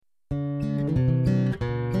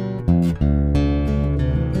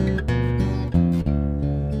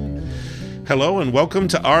Hello and welcome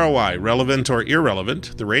to ROI, Relevant or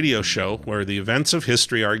Irrelevant, the radio show where the events of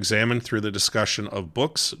history are examined through the discussion of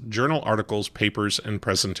books, journal articles, papers, and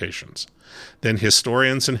presentations. Then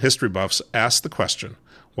historians and history buffs ask the question,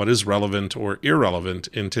 what is relevant or irrelevant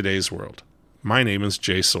in today's world? My name is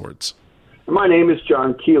Jay Swords. My name is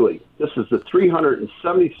John Keeley. This is the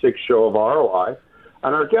 376th show of ROI,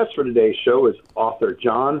 and our guest for today's show is author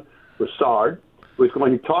John Broussard, who is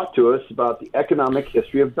going to talk to us about the economic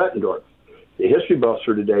history of Bettendorf. The history buffs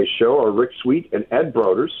for today's show are Rick Sweet and Ed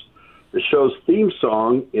Broders. The show's theme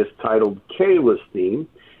song is titled Kayla's Theme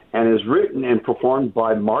and is written and performed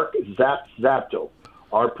by Mark Zapto.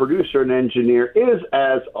 Our producer and engineer is,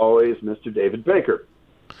 as always, Mr. David Baker.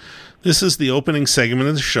 This is the opening segment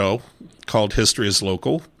of the show called History is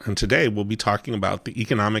Local, and today we'll be talking about the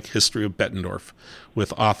economic history of Bettendorf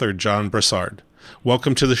with author John Broussard.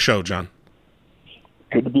 Welcome to the show, John.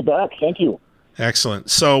 Good to be back. Thank you. Excellent.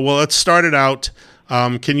 So, let's start it out.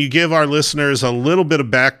 Can you give our listeners a little bit of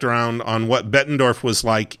background on what Bettendorf was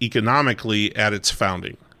like economically at its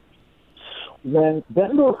founding? When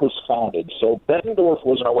Bettendorf was founded, so Bettendorf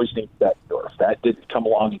wasn't always named Bettendorf. That didn't come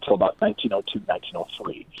along until about 1902,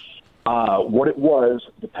 1903. What it was,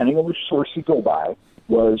 depending on which source you go by,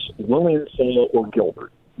 was Lilienthal or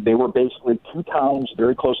Gilbert. They were basically two towns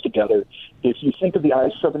very close together. If you think of the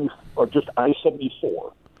I-70 or just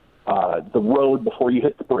I-74, the road before you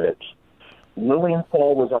hit the bridge,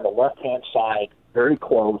 Lilienthal was on the left-hand side, very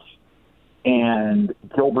close, and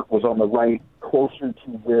Gilbert was on the right, closer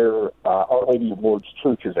to where Our Lady of Lourdes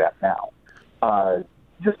Church is at now.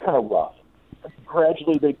 Just kind of rough.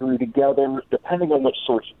 Gradually they grew together. Depending on which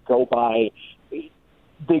source you go by,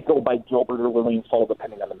 they go by Gilbert or Lilienthal,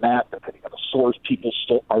 depending on the map, depending on the source. People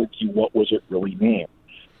still argue what was it really named.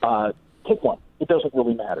 Pick one. It doesn't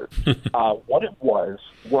really matter. What it was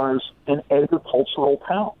an agricultural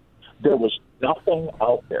town. There was nothing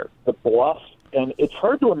out there. The bluff, and it's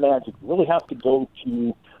hard to imagine. You really have to go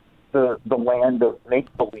to the land of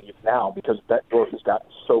make-believe now because Bettendorf has gotten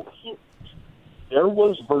so huge. There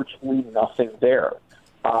was virtually nothing there.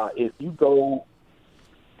 If you go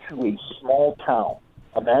to a small town,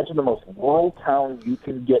 imagine the most rural town you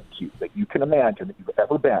can get to, that you can imagine, that you've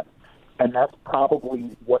ever been, and that's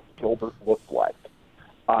probably what Gilbert looked like.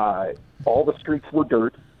 All the streets were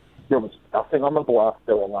dirt. There was nothing on the bluff.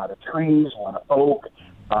 There were a lot of trees, a lot of oak.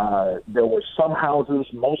 There were some houses.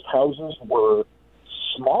 Most houses were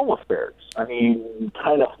small affairs. I mean,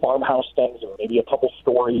 kind of farmhouse things, or maybe a couple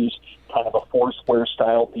stories, kind of a four-square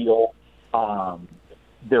style deal.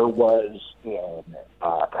 There was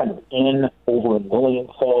kind of inn over in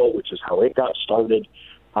Lilienthal, which is how it got started.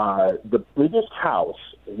 The biggest house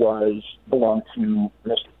belonged to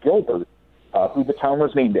Mr. Gilbert, who the town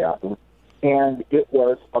was named after, and it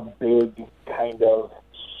was a big kind of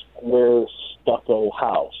square stucco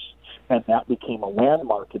house, and that became a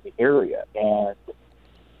landmark in the area. And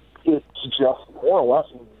it's just more or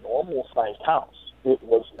less a normal-sized house. It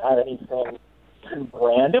was not anything too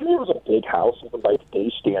grand. I mean, it was a big house, even by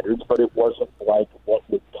today's standards, but it wasn't like what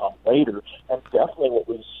would come later, and definitely what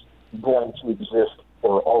was going to exist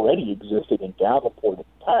or already existed in Davenport at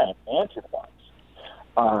the time, mansion-wise.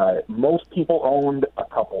 Most people owned a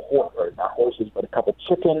couple not horses, but a couple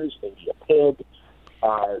chickens, maybe a pig.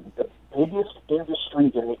 The biggest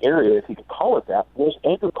industry in the area, if you could call it that, was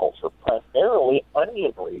agriculture, primarily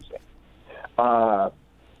onion raising.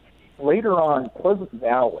 Later on, Pleasant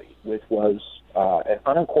Valley, which was an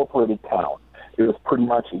unincorporated town, it was pretty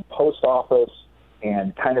much a post office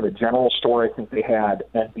and kind of a general store I think they had,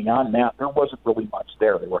 and beyond that, there wasn't really much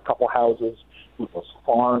there. There were a couple houses, it was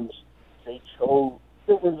farms.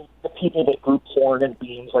 It was the people that grew corn and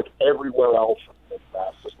beans like everywhere else in the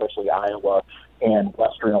Midwest, especially Iowa and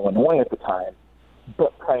Western Illinois at the time.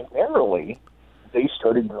 But primarily, they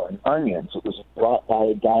started growing onions. It was brought by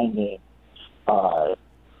a guy named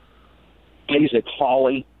Isaac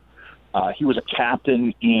Hawley. He was a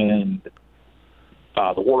captain in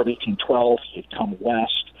the War of 1812. He had come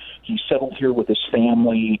west. He settled here with his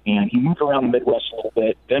family, and he moved around the Midwest a little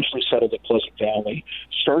bit, eventually settled at Pleasant Valley,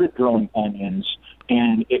 started growing onions,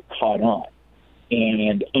 and it caught on.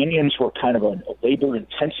 And onions were kind of a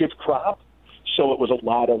labor-intensive crop, so it was a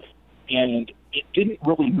lot of, and it didn't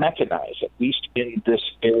really mechanize, at least in this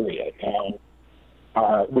area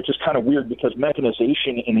now, which is kind of weird because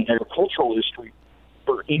mechanization in the agricultural industry,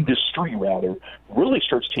 really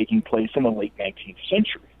starts taking place in the late 19th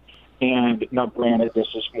century. And now, granted, this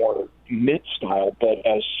is more mid-style, but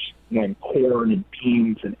as when corn and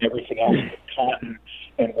beans and everything else, cotton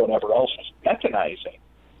and whatever else was mechanizing,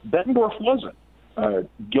 Bettendorf wasn't.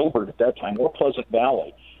 Gilbert at that time, or Pleasant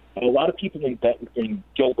Valley. And a lot of people in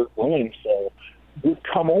Gilbert, Williamsville would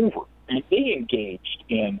come over, and they engaged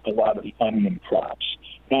in a lot of the onion crops.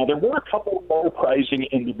 Now, there were a couple of low-pricing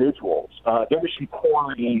individuals. There was some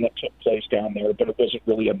quarrying that took place down there, but it wasn't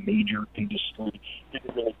really a major industry.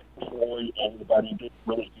 Didn't really employ anybody, didn't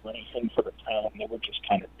really do anything for the town. They were just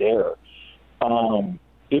kind of there.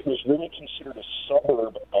 It was really considered a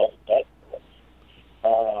suburb of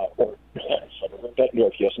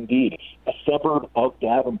Bettendorf, yes, indeed, a suburb of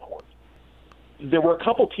Davenport. There were a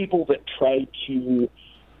couple people that tried to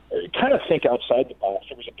kind of think outside the box.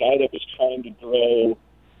 There was a guy that was trying to grow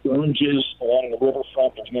oranges along the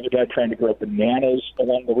riverfront. There was another guy trying to grow bananas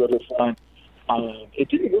along the riverfront. It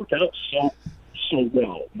didn't work out so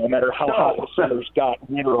well. No matter how hot the summers got,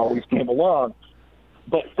 winter always came along.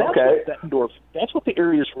 But that's what Bettendorf, that's what the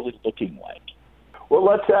area is really looking like. Well,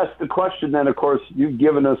 let's ask the question then. Of course, you've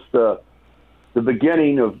given us the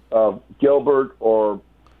beginning of Gilbert or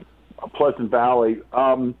Pleasant Valley.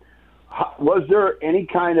 Was there any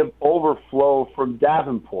kind of overflow from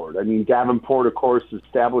Davenport? I mean, Davenport, of course,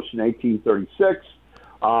 established in 1836,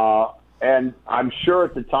 and I'm sure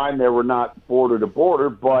at the time they were not border to border,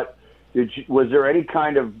 but was there any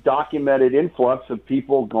kind of documented influx of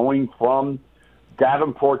people going from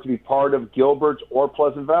Davenport to be part of Gilbert or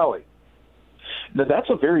Pleasant Valley? Now, that's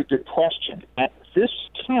a very good question. At this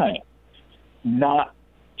time, not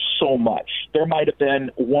so much. There might have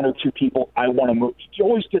been one or two people, I want to move. You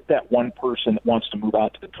always get that one person that wants to move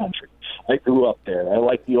out to the country. I grew up there. I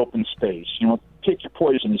like the open space. Pick your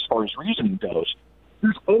poison as far as reasoning goes.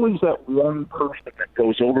 There's always that one person that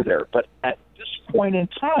goes over there. But at this point in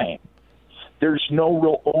time, there's no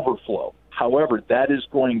real overflow. However, that is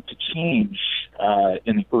going to change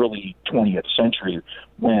in the early 20th century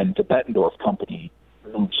when the Bettendorf Company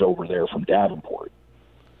moves over there from Davenport.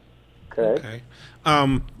 Okay.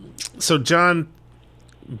 So, John,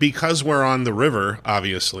 because we're on the river,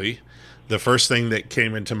 obviously, the first thing that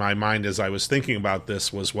came into my mind as I was thinking about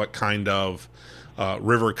this was what kind of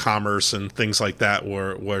river commerce and things like that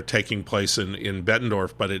were taking place in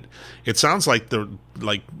Bettendorf. But it sounds like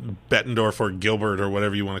Bettendorf or Gilbert or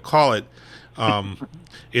whatever you want to call it.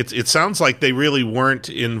 It sounds like they really weren't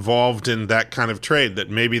involved in that kind of trade, that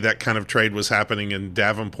maybe that kind of trade was happening in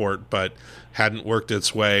Davenport but hadn't worked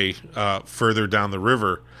its way further down the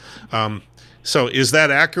river. So is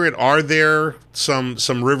that accurate? Are there some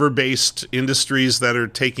river-based industries that are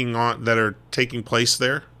taking place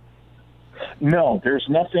there? No, there's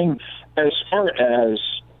nothing as far as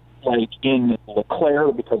like in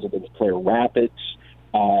LeClaire, because of the LeClaire Rapids.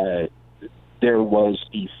 There was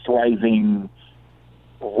a thriving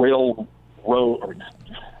railroad, or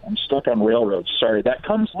I'm stuck on railroads. Sorry, that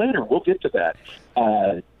comes later. We'll get to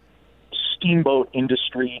that. Steamboat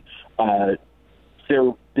industry.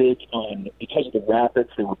 They're big on, because of the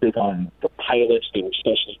rapids, they were big on the pilots. They were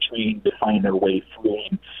specially trained to find their way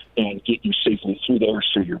through and get you safely through there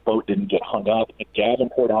so your boat didn't get hung up. At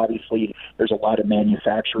Davenport, obviously, there's a lot of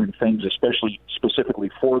manufacturing things,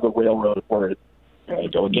 specifically for the railroad, where I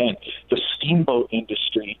go again, the steamboat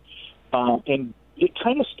industry. And it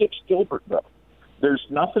kind of skips Gilbert, though. There's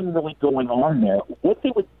nothing really going on there. What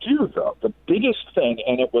they would do, though, the biggest thing,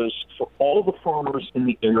 and it was for all the farmers in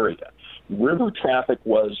the area, river traffic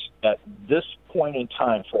was, at this point in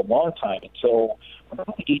time, for a long time, until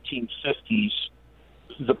about the 1850s,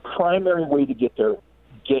 the primary way to get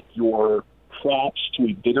your crops to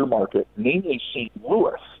a bigger market, namely St.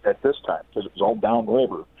 Louis at this time, because it was all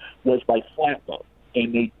downriver, was by flatboat.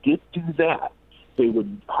 And they did do that. They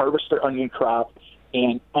would harvest their onion crop,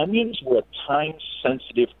 and onions were a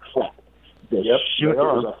time-sensitive crop. It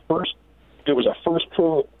was a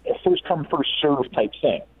first come, first serve type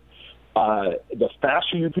thing. The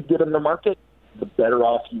faster you could get in the market, the better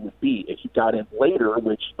off you would be. If you got in later,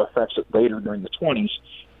 which affects it later during the 20s,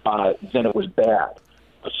 then it was bad.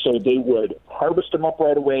 So they would harvest them up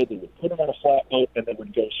right away, they would put them on a flatboat, and they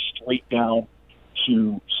would go straight down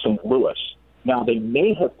to St. Louis. Now, they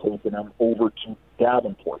may have taken them over to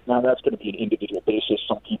Davenport. Now, that's going to be an individual basis.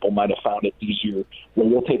 Some people might have found it easier. Well,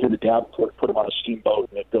 we'll take them to Davenport, put them on a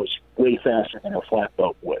steamboat, and it goes way faster than a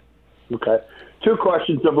flatboat would. Okay. Two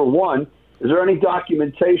questions. Number one, is there any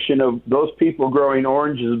documentation of those people growing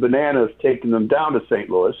oranges and bananas taking them down to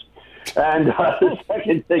St. Louis? And the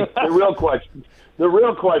second thing, the real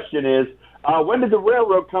question is, when did the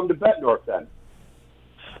railroad come to Bettendorf then?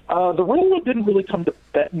 The railroad didn't really come to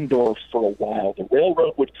Bettendorf for a while. The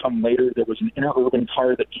railroad would come later. There was an interurban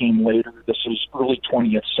car that came later. This was early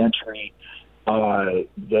 20th century.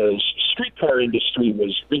 The streetcar industry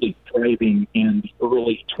was really thriving in the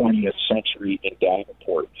early 20th century in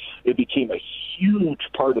Davenport. It became a huge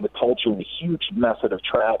part of the culture and a huge method of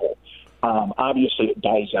travel. Obviously, it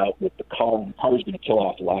dies out with the car, and the car is going to kill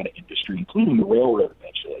off a lot of industry, including the railroad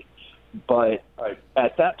eventually. But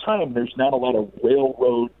at that time, there's not a lot of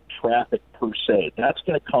railroad traffic per se. That's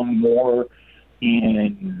going to come more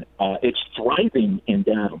in, it's thriving in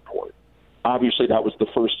Davenport. Obviously, that was the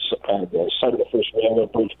site of the first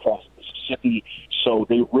railroad bridge across the Mississippi, so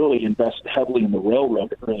they really invested heavily in the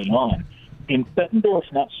railroad early on. In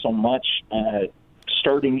Bettendorf, not so much.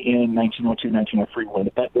 Starting in 1902, 1903, when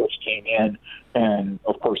the Bettendorfs came in, and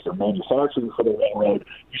of course they're manufacturing for the railroad,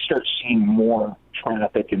 you start seeing more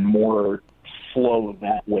traffic and more flow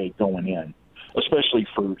that way going in, especially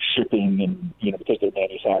for shipping and, because they're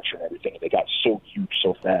manufacturing everything. They got so huge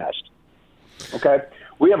so fast. Okay.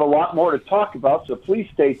 We have a lot more to talk about, so please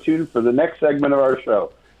stay tuned for the next segment of our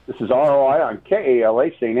show. This is ROI on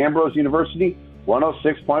KALA, St. Ambrose University,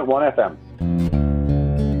 106.1 FM.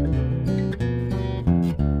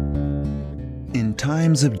 In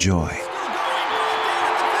times of joy,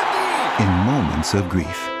 in moments of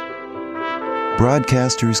grief,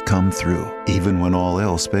 broadcasters come through, even when all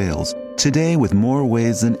else fails. Today, with more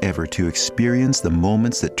ways than ever to experience the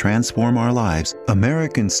moments that transform our lives,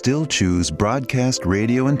 Americans still choose broadcast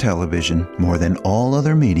radio and television more than all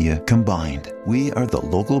other media combined. We are the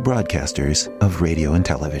local broadcasters of radio and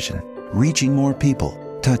television, reaching more people,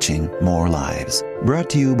 touching more lives.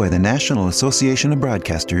 Brought to you by the National Association of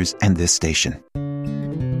Broadcasters and this station.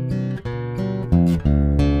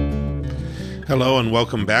 Hello and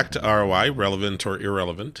welcome back to ROI, Relevant or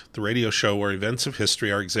Irrelevant, the radio show where events of history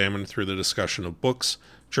are examined through the discussion of books,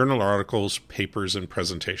 journal articles, papers, and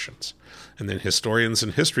presentations. And then historians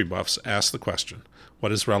and history buffs ask the question,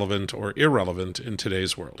 what is relevant or irrelevant in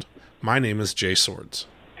today's world? My name is Jay Swords.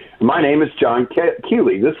 My name is John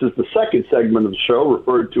Keeley. This is the second segment of the show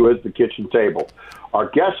referred to as the kitchen table. Our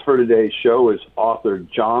guest for today's show is author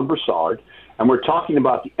John Broussard, and we're talking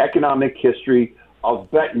about the economic history of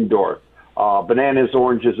Bettendorf. Bananas,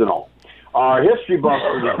 oranges, and all. Our history buffs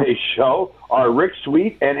for today's show are Rick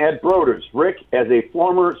Sweet and Ed Broders. Rick, as a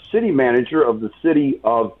former city manager of the city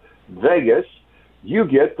of Vegas, you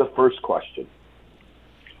get the first question.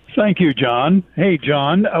 Thank you, John. Hey,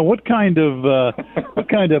 John, what kind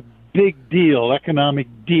of big deal, economic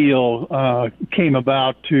deal, came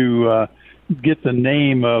about to get the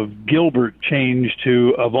name of Gilbert changed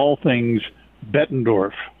to, of all things,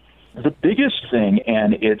 Bettendorf? The biggest thing,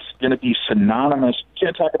 and it's going to be synonymous,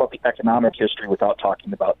 can't talk about the economic history without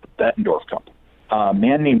talking about the Bettendorf Company. A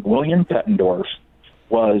man named William Bettendorf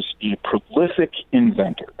was a prolific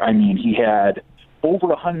inventor. I mean, he had over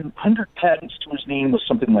 100 patents to his name, with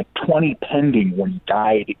something like 20 pending when he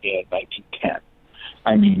died in 1910.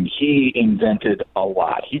 I mean, he invented a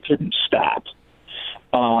lot. He couldn't stop.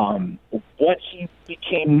 What he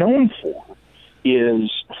became known for is,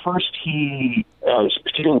 first, he was a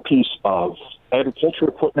particular piece of agriculture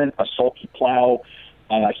equipment, a sulky plow.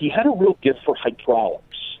 He had a real gift for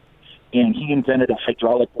hydraulics, and he invented a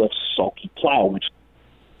hydraulic lift sulky plow, which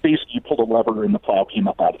basically you pulled a lever and the plow came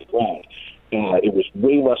up out of the ground. It was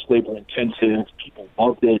way less labor-intensive. People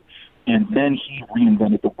loved it. And then he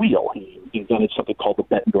reinvented the wheel. He invented something called the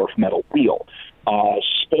Bettendorf metal wheel.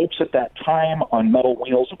 Spokes at that time on metal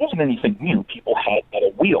wheels, it wasn't anything new. People had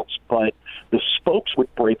metal wheels, but the spokes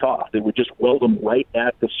would break off. They would just weld them right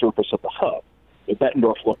at the surface of the hub. The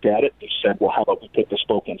Bettendorf looked at it. They said, well, how about we put the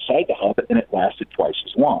spoke inside the hub, and it lasted twice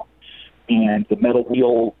as long. And the metal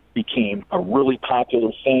wheel became a really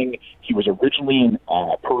popular thing. He was originally in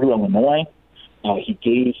Peru, Illinois.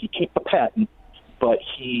 He took the patent, but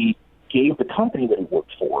he gave the company that he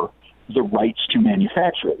worked for the rights to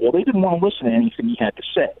manufacture it. Well, they didn't want to listen to anything he had to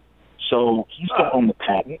say. So he's going to own the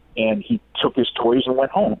patent, and he took his toys and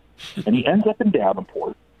went home. And he ends up in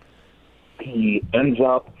Davenport. He ends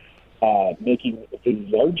up making the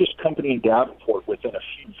largest company in Davenport within a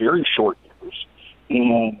few very short years,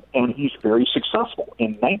 and he's very successful.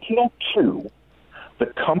 In 1902, the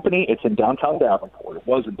company, it's in downtown Davenport. It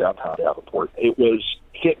was in downtown Davenport. It was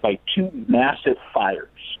hit by two massive fires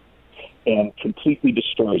and completely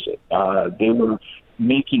destroys it. They were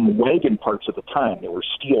making wagon parts at the time. They were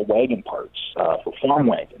steel wagon parts for farm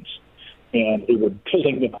wagons, and they were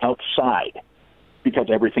pulling them outside because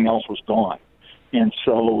everything else was gone. And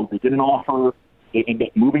so they did an offer. They ended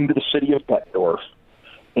up moving to the city of Bettendorf,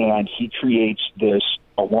 and he creates this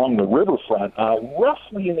along the riverfront,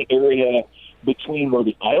 roughly in the area between where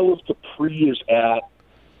the Isle of Capri is at,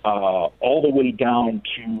 all the way down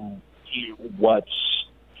to what's,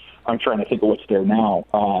 I'm trying to think of what's there now,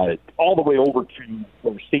 all the way over to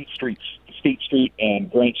where State Street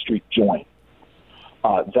and Grant Street join.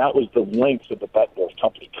 That was the length of the Bettendorf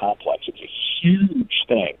Company complex. It's a huge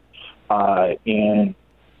thing, and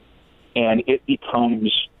it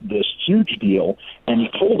becomes this huge deal. And he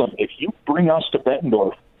told them, if you bring us to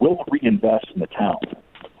Bettendorf, we'll reinvest in the town,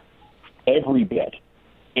 every bit.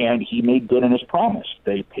 And he made good on his promise.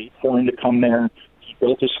 They paid for him to come there. He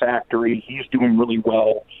built his factory. He's doing really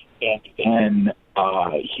well. And then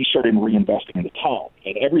he started reinvesting in the town.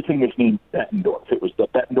 And everything was named Bettendorf. It was the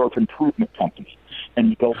Bettendorf Improvement Company. And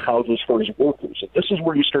he built houses for his workers. And this is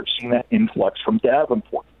where you start seeing that influx from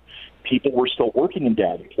Davenport. People were still working in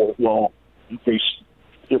Davenport. Well,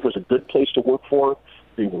 it was a good place to work for.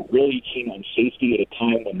 They were really keen on safety at a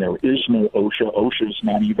time when there is no OSHA. OSHA's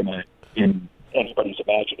not even in anybody's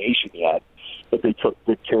imagination yet. But they took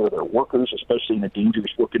good care of their workers, especially in a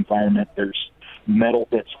dangerous work environment. There's metal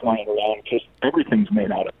bits flying around because everything's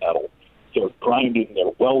made out of metal. They're grinding,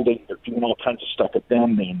 they're welding, they're doing all kinds of stuff at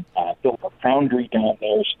them. They built a foundry down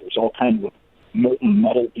there, so there's all kinds of molten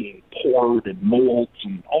metal being poured and molds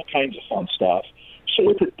and all kinds of fun stuff. So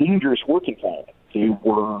it's a dangerous work environment. They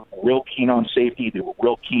were real keen on safety. They were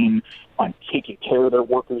real keen on taking care of their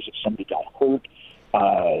workers if somebody got hurt.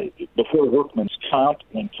 Before workman's comp,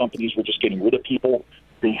 when companies were just getting rid of people,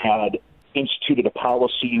 they had instituted a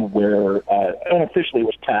policy where unofficially it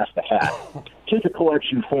was pass the hat. Take a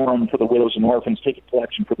collection form for the widows and orphans, take a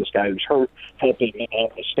collection for this guy who's hurt, helping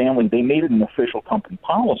his family. They made it an official company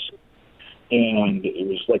policy. And it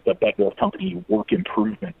was like the Bettendorf Company work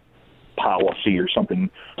improvement policy or something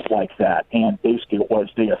like that. And basically it was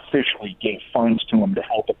they officially gave funds to them to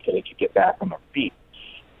help them so they could get back on their feet.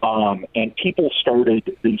 And people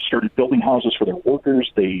started building houses for their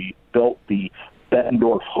workers. They built the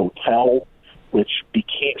Bettendorf Hotel, which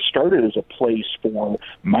started as a place for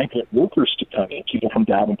migrant workers to come in, people from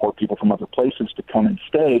Davenport, people from other places to come and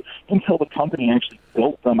stay, until the company actually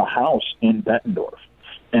built them a house in Bettendorf.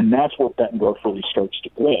 And that's where Bettendorf really starts to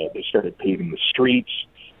grow. They started paving the streets.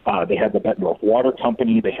 They had the Bettendorf Water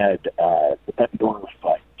Company. They had the Bettendorf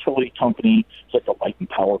Utility Company. It's like a light and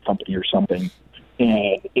power company or something.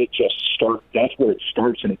 And that's where it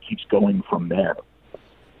starts, and it keeps going from there.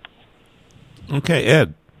 Okay,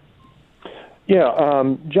 Ed.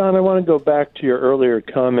 Yeah, John, I want to go back to your earlier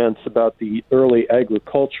comments about the early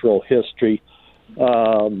agricultural history.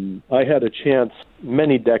 I had a chance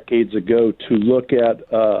many decades ago to look at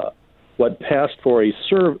what passed for a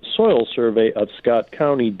soil survey of Scott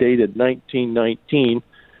County dated 1919,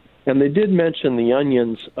 and they did mention the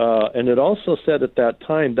onions, and it also said at that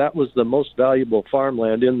time that was the most valuable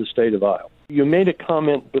farmland in the state of Iowa. You made a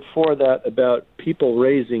comment before that about people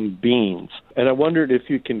raising beans, and I wondered if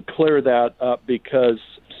you can clear that up, because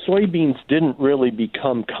soybeans didn't really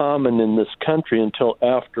become common in this country until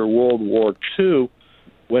after World War II,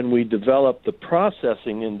 when we developed the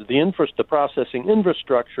processing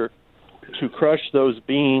infrastructure to crush those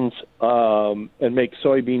beans and make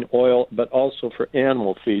soybean oil, but also for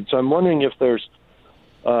animal feed. So I'm wondering if there's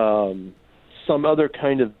some other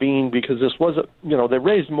kind of bean, because this was they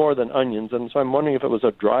raised more than onions, and so I'm wondering if it was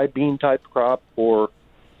a dry bean type crop, or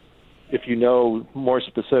if you know more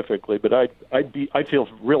specifically. But I feel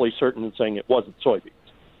really certain in saying it wasn't soybeans.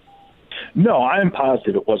 No, I'm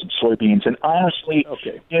positive it wasn't soybeans. And honestly,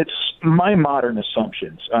 It's my modern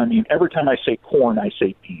assumptions. I mean, every time I say corn, I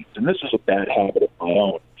say beans. And this is a bad habit of my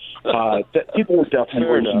own. That people were definitely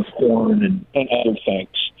raising corn and other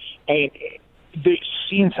things. And they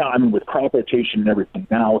seem to, with crop rotation and everything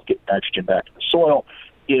now, with getting nitrogen back in the soil,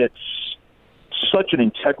 it's such an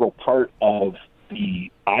integral part of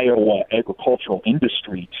the Iowa agricultural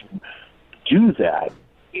industry to do that.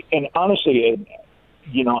 And honestly,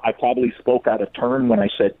 I probably spoke out of turn when I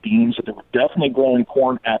said beans. They were definitely growing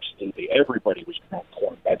corn. Absolutely. Everybody was growing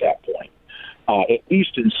corn by that point, at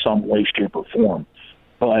least in some way, shape, or form.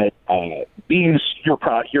 But beans, you're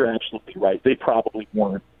absolutely right. They probably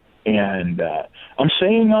weren't. And I'm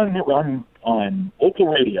saying on local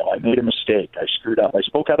radio, I made a mistake. I screwed up. I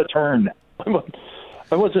spoke out of turn.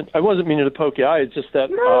 I wasn't meaning to poke you eye. It's just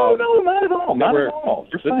that no, not at all. Not at all.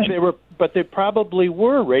 You're fine. But they probably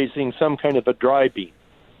were raising some kind of a dry bean.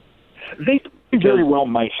 They very well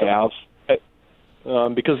might have,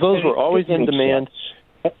 because those were always in demand,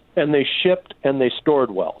 and they shipped and they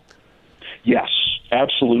stored well. Yes,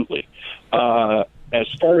 absolutely. As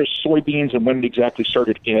far as soybeans and when it exactly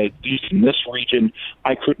started, at least in this region,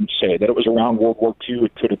 I couldn't say. That it was around World War II,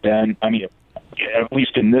 it could have been. I mean, at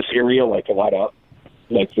least in this area, like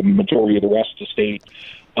the majority of the rest of the state.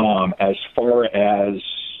 As far as,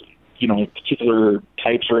 particular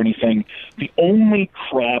types or anything, the only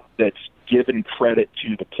crop that's given credit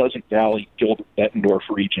to the Pleasant Valley, Gilbert-Bettendorf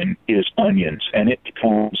region is onions, and it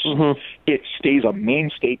becomes, it stays a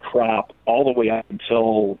mainstay crop all the way up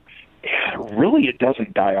until really it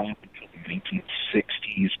doesn't die off until the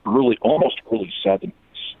 1960s, almost early 70s.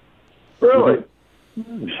 Really?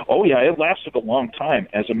 Oh, yeah, it lasted a long time.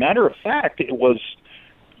 As a matter of fact,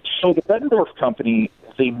 so the Bettendorf Company,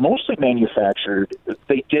 they mostly manufactured,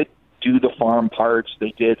 they did do the farm parts,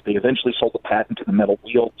 they eventually sold the patent to the metal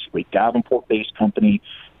wheel to a Davenport-based company.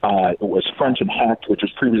 It was French and Hecht, which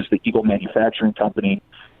was previously the Eagle Manufacturing Company.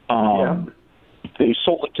 They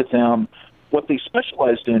sold it to them. What they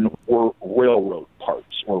specialized in were railroad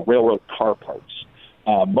parts or railroad car parts,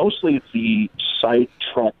 mostly the side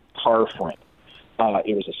truck car frame.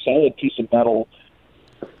 It was a solid piece of metal.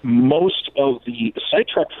 Most of the side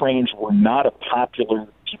truck frames were not a popular.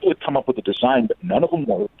 People had come up with a design, but none of them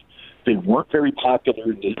worked. They weren't very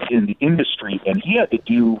popular in the industry, and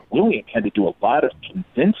William had to do a lot of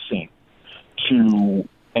convincing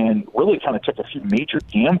and really kind of took a few major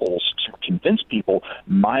gambles to convince people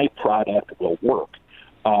my product will work.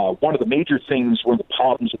 One of the major things, one of the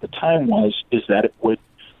problems at the time is that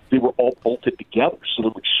they were all bolted together, so they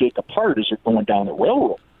would shake apart as they're going down the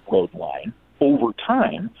railroad line over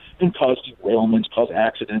time and cause derailments, cause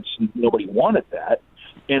accidents, and nobody wanted that.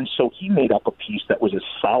 And so he made up a piece that was a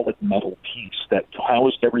solid metal piece that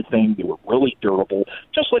housed everything. They were really durable,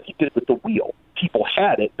 just like he did with the wheel. People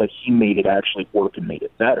had it, but he made it actually work and made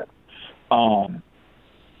it better. So,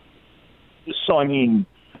 I mean,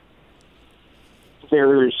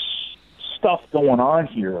 there's stuff going on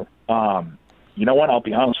here. You know what? I'll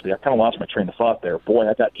be honest with you. I kind of lost my train of thought there. Boy,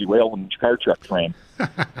 I got derailed in the car truck frame.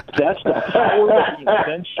 That's the power of the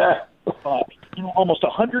invention. Almost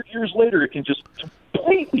 100 years later, it can just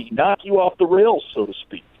completely knock you off the rails, so to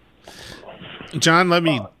speak. John, let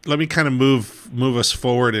me kind of move us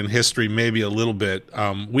forward in history maybe a little bit.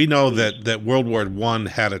 We know that World War I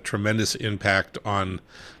had a tremendous impact on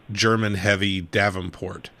German-heavy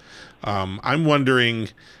Davenport. I'm wondering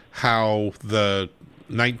how the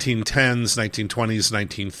 1910s, 1920s,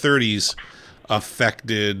 1930s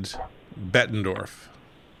affected Bettendorf.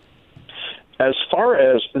 As far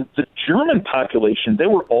as the German population, they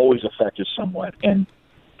were always affected somewhat. And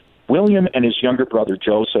William and his younger brother,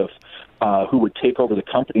 Joseph, who would take over the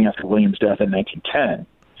company after William's death in 1910,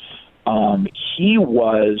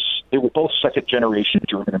 they were both second-generation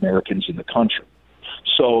German Americans in the country.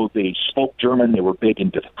 So they spoke German. They were big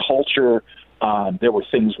into the culture. There were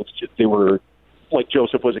things like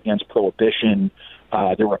Joseph was against prohibition.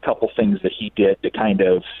 There were a couple things that he did that kind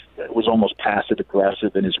of was almost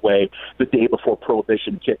passive-aggressive in his way. The day before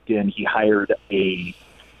prohibition kicked in, he hired a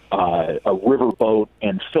riverboat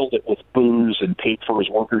and filled it with booze and paid for his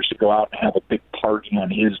workers to go out and have a big party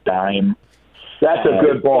on his dime. That's a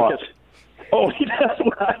good boss. That's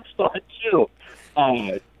what I thought too.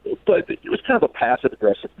 But it was kind of a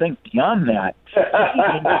passive-aggressive thing. Beyond that,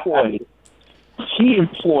 he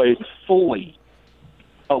employed fully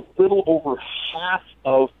a little over half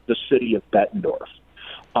of the city of Bettendorf.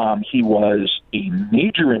 He was a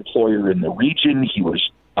major employer in the region. He was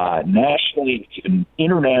nationally and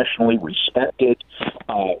internationally respected.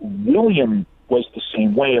 William was the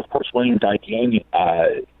same way. Of course, William died young,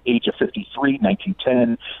 age of 53,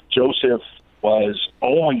 1910. Joseph was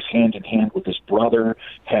always hand in hand with his brother,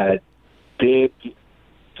 had big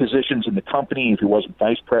positions in the company. If he wasn't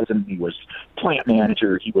vice president, he was plant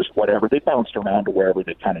manager, he was whatever. They bounced around to wherever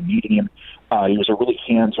they kind of needed him. He was a really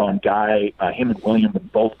hands-on guy. Him and William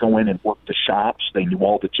would both go in and work the shops. They knew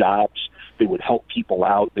all the jobs. They would help people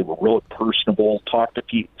out. They were really personable, talk to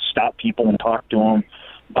people, stop people and talk to them.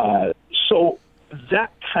 So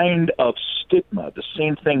that kind of stigma, the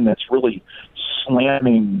same thing that's really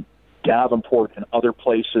slamming Davenport and other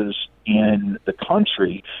places in the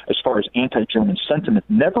country as far as anti-German sentiment,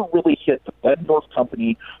 never really hit the Bettendorf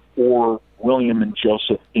Company or William and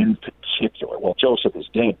Joseph in particular. Well, Joseph was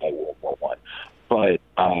dead by World War I,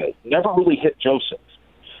 but never really hit Joseph.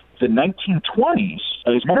 The 1920s,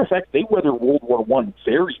 as a matter of fact, they weathered World War I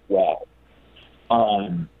very well.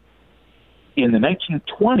 In the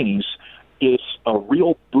 1920s, it's a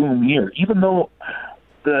real boom year, even though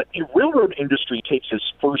the railroad industry takes its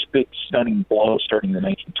first big stunning blow starting in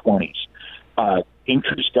the 1920s.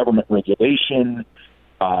 Increased government regulation.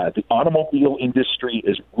 The automobile industry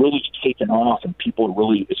is really taken off, and people are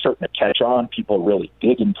really starting to catch on. People are really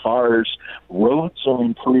digging cars. Roads are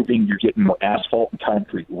improving. You're getting more asphalt and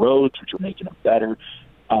concrete roads, which are making them better.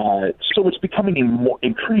 So it's becoming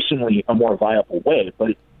increasingly a more viable way,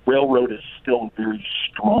 but railroad is still a very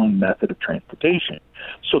strong method of transportation.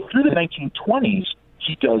 So through the 1920s,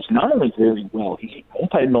 he does not only very well, he's a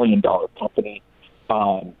multi-million-dollar company.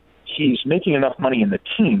 He's making enough money in the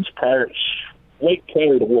teens. Right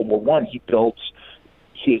prior to World War I,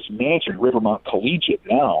 his mansion, Rivermont Collegiate,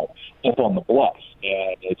 now up on the bluff,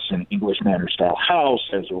 and it's an English Manor style house,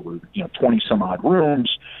 has over 20 some odd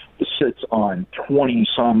rooms. It sits on 20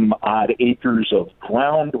 some odd acres of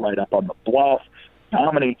ground right up on the bluff,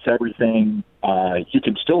 dominates everything. You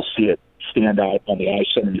can still see it stand out on the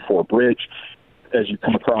I-74 bridge as you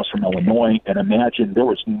come across from Illinois, and imagine there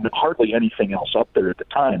was hardly anything else up there at the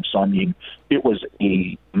time. So, I mean, it was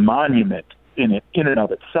a monument in and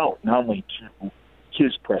of itself, not only to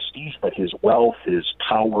his prestige, but his wealth, his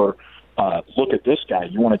power. Look at this guy.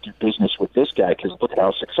 You want to do business with this guy because look at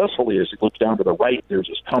how successful he is. You look down to the right, there's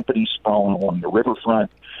his company sprawling along the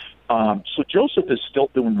riverfront. So Joseph is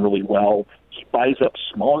still doing really well. He buys up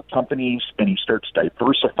smaller companies, and he starts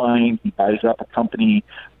diversifying. He buys up a company,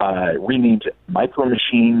 renames it Micro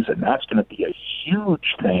Machines, and that's going to be a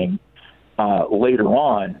huge thing later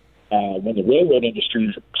on. When the railroad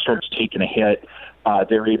industry starts taking a hit,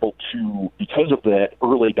 they're able to, because of that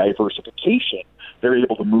early diversification, they're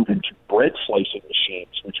able to move into bread slicing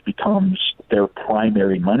machines, which becomes their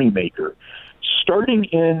primary moneymaker. Starting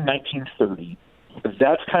in 1930,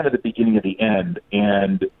 that's kind of the beginning of the end,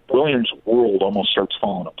 and Williams' world almost starts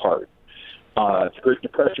falling apart. The Great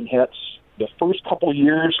Depression hits. The first couple of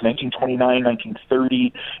years, 1929,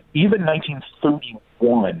 1930, even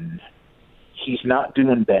 1931, he's not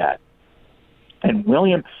doing bad. And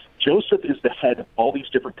Joseph is the head of all these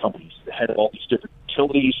different companies, the head of all these different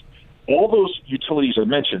utilities. All those utilities I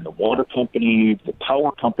mentioned, the water company, the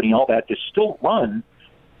power company, all that is still run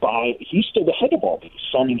by, he's still the head of all these.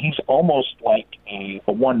 So, I mean, he's almost like a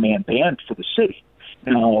one-man band for the city.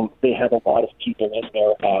 Now, they have a lot of people in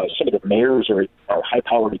there. Some of the mayors are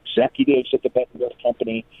high-powered executives at the Bettendorf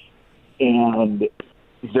Company. And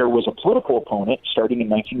there was a political opponent starting in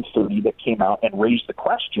 1930 that came out and raised the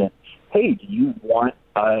question, hey, do you want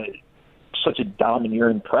such a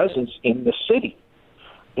domineering presence in the city?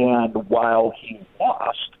 And while he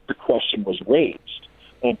lost, the question was raised,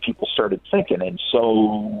 and people started thinking. And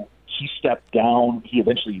so he stepped down. He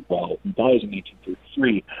eventually, he dies in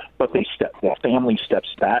 1833, but the family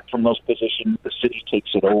steps back from those positions. The city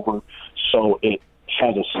takes it over, so it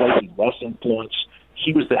has a slightly less influence.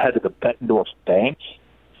 He was the head of the Bettendorf Bank.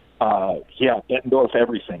 Bettendorf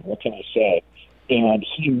everything. What can I say? And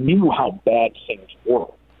he knew how bad things were.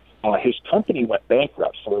 His company went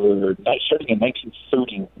bankrupt starting in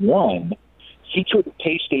 1931. He couldn't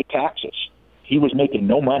pay state taxes. He was making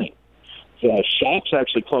no money. The shops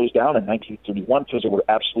actually closed down in 1931 because there were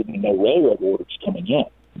absolutely no railroad orders coming in.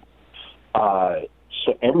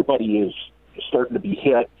 So everybody is starting to be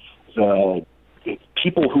hit. The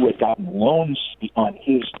people who had gotten loans on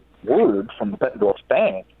his word from the Bettendorf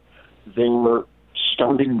Bank,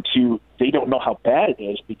 they don't know how bad it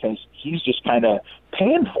is because he's just kind of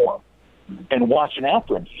paying for them and watching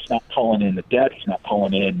after him. He's not calling in the debt. He's not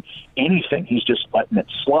calling in anything. He's just letting it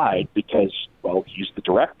slide because, he's the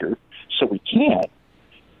director, so he can't.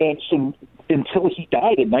 And so until he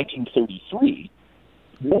died in 1933,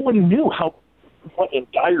 no one knew what in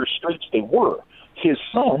dire straits they were. His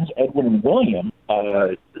sons, Edwin and William,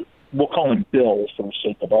 we'll call him Bill for the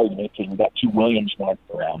sake of argument, because we've got two Williams running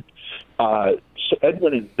around. So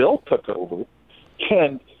Edwin and Bill took over,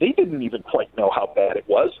 and they didn't even quite know how bad it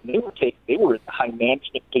was. They were in high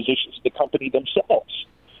management positions of the company themselves,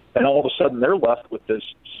 and all of a sudden they're left with this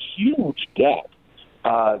huge debt.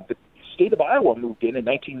 The state of Iowa moved in I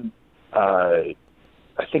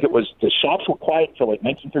think it was, the shops were quiet until like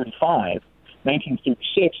 1935.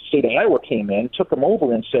 1936, the state of Iowa came in, took them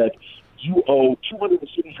over, and said, "You owe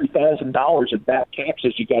 $273,000 in back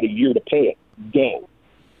taxes. You got a year to pay it. Go."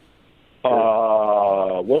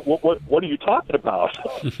 What are you talking about?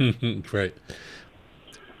 Right.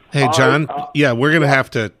 Hey, John. You're gonna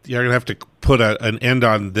have to put an end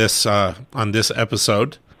on this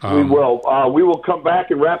episisode. We will. We will come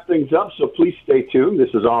back and wrap things up. So please stay tuned. This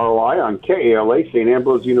is ROI on KALA, St.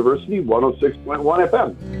 Ambrose University, 106.1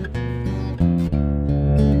 FM.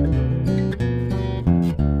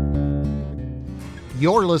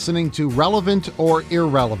 You're listening to Relevant or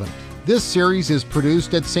Irrelevant. This series is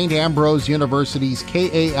produced at St. Ambrose University's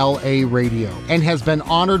KALA Radio and has been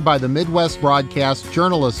honored by the Midwest Broadcast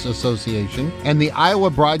Journalists Association and the Iowa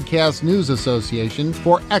Broadcast News Association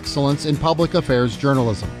for excellence in public affairs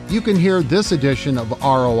journalism. You can hear this edition of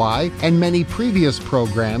ROI and many previous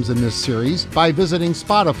programs in this series by visiting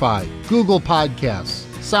Spotify, Google Podcasts,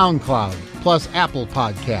 SoundCloud, plus Apple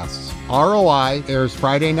Podcasts. ROI airs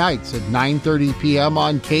Friday nights at 9:30 p.m.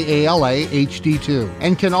 on KALA HD2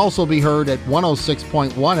 and can also be heard at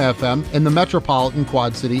 106.1 FM in the metropolitan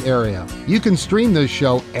Quad City area. You can stream this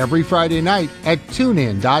show every Friday night at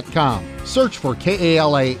tunein.com. Search for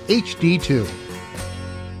KALA HD2.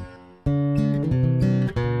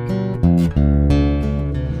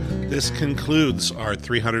 this concludes our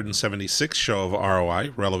 376th show of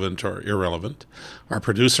ROI, Relevant or Irrelevant. Our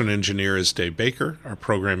producer and engineer is Dave Baker. Our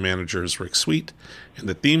program manager is Rick Sweet. And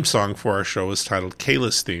the theme song for our show is titled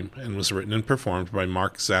Kayla's Theme and was written and performed by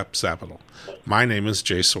Mark Zapital. My name is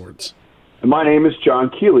Jay Swords. And my name is John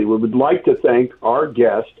Keeley. We would like to thank our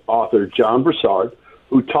guest, author John Broussard,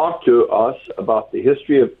 who talked to us about the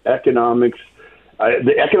history of economics,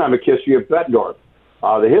 the economic history of Bettendorf.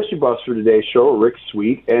 The history buffs for today's show are Rick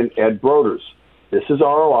Sweet and Ed Broders. This is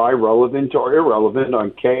ROI, Relevant or Irrelevant, on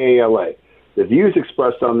KALA. The views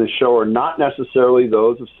expressed on this show are not necessarily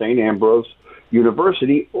those of St. Ambrose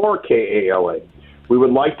University or KALA. We would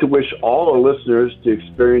like to wish all our listeners to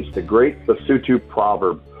experience the great Basotho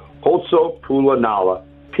proverb, Hotso Pula Nala,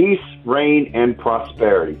 peace, reign, and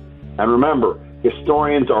prosperity. And remember,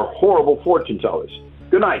 historians are horrible fortune tellers.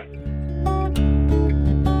 Good night.